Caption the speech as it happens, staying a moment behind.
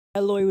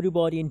Hello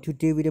everybody, in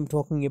today video I'm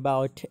talking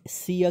about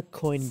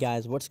Siacoin,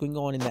 guys. What's going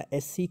on in the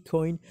SC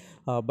coin?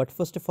 But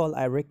first of all,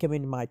 I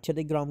recommend my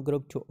Telegram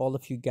group to all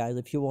of you guys.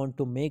 If you want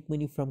to make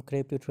money from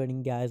crypto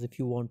trading, guys, if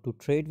you want to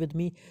trade with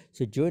me,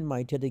 so join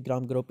my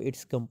Telegram group.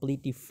 It's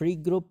completely free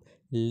group.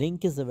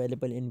 Link is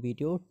available in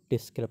video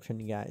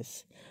description,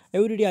 guys.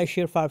 Every day I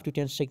share 5 to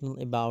 10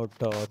 signal about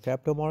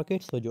crypto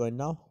market, so join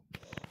now.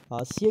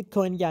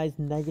 Siacoin, guys,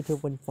 negative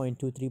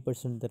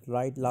 1.23%. That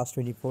right, last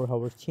 24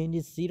 hours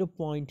changes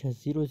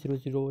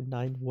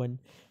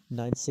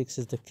 0.0009196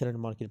 is the current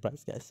market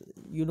price, guys.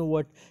 You know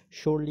what?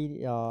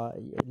 Surely,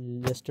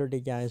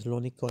 yesterday, guys,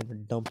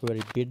 Lonicoin dumped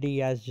very badly,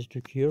 guys, just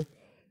to cure.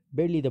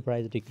 Barely the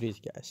price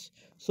decreased, guys.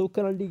 So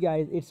currently,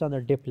 guys, it's on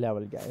a dip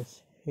level,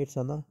 guys. It's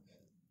on a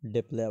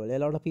dip level. A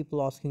lot of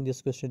people asking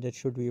this question that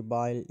should we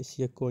buy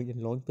Siacoin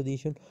in long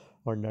position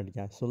or not,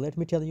 guys. So let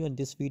me tell you in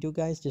this video,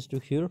 guys, just to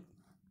hear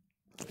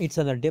it's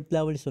on a dip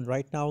level. So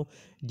right now,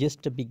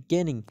 just the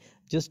beginning,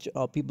 just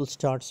people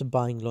starts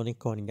buying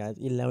Lonicoin, guys.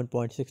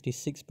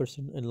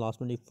 11.66% in last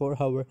 24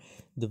 hour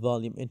the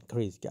volume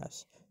increased,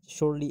 guys.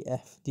 Surely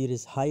if there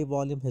is high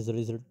volume, as a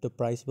result the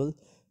price will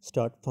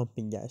start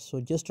pumping, guys. So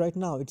just right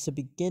now it's the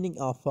beginning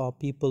of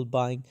people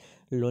buying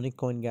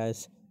Lonicoin,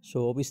 guys.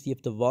 So obviously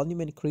if the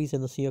volume increase in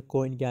the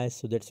Siacoin, guys,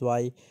 so that's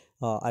why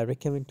I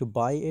recommend to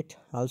buy it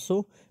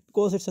also,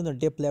 because it's on a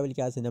dip level,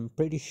 guys, and I'm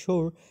pretty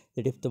sure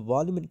that if the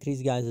volume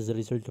increase, guys, as a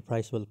result the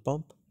price will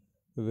pump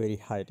very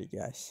highly,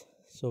 guys.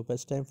 So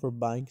best time for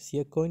buying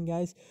Siacoin,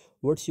 guys.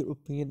 What's your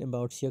opinion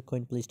about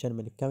Siacoin? Please tell me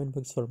in the comment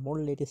box. For more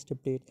latest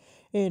update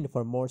and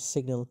for more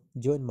signal,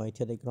 join my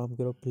Telegram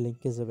group.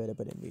 Link is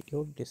available in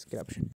video description.